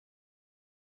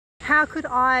How could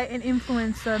I, an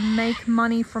influencer, make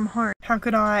money from home? How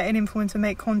could I, an influencer,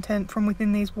 make content from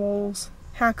within these walls?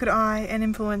 How could I, an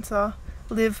influencer,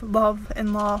 live, love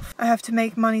and laugh? I have to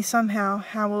make money somehow.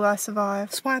 How will I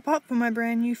survive? Swipe up for my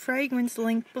brand new fragrance,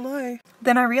 link below.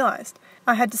 Then I realized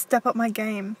I had to step up my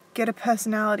game, get a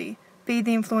personality, be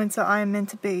the influencer I am meant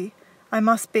to be. I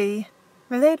must be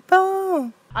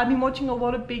relatable. I've been watching a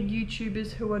lot of big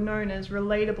YouTubers who are known as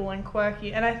relatable and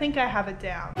quirky, and I think I have it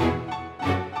down.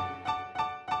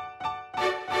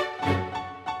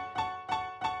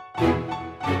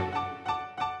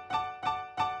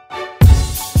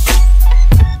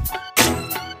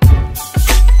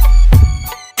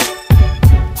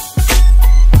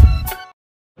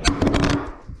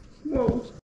 Whoa.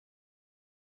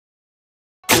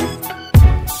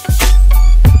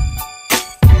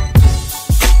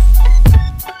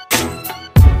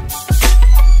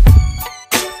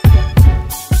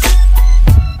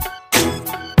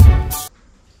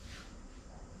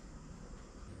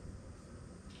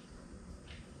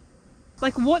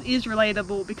 Like, what is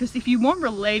relatable? Because if you want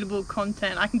relatable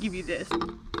content, I can give you this.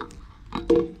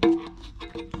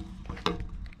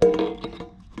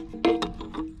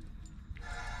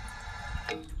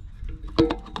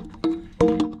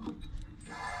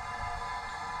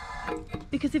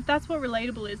 Because if that's what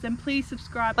relatable is, then please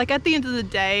subscribe. Like, at the end of the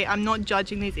day, I'm not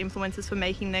judging these influencers for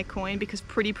making their coin, because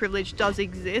pretty privilege does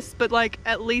exist, but like,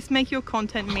 at least make your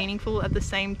content meaningful at the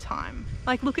same time.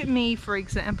 Like, look at me, for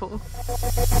example.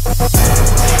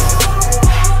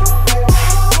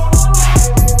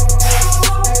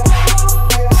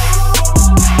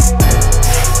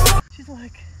 She's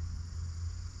like...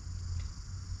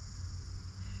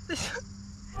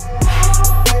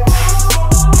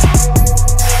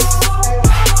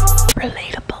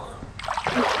 Relatable.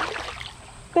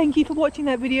 Thank you for watching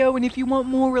that video, and if you want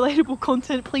more relatable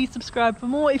content, please subscribe for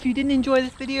more. If you didn't enjoy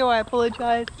this video, I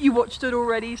apologize. You watched it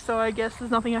already, so I guess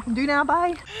there's nothing I can do now.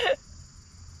 Bye.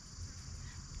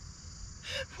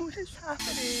 What is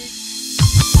happening?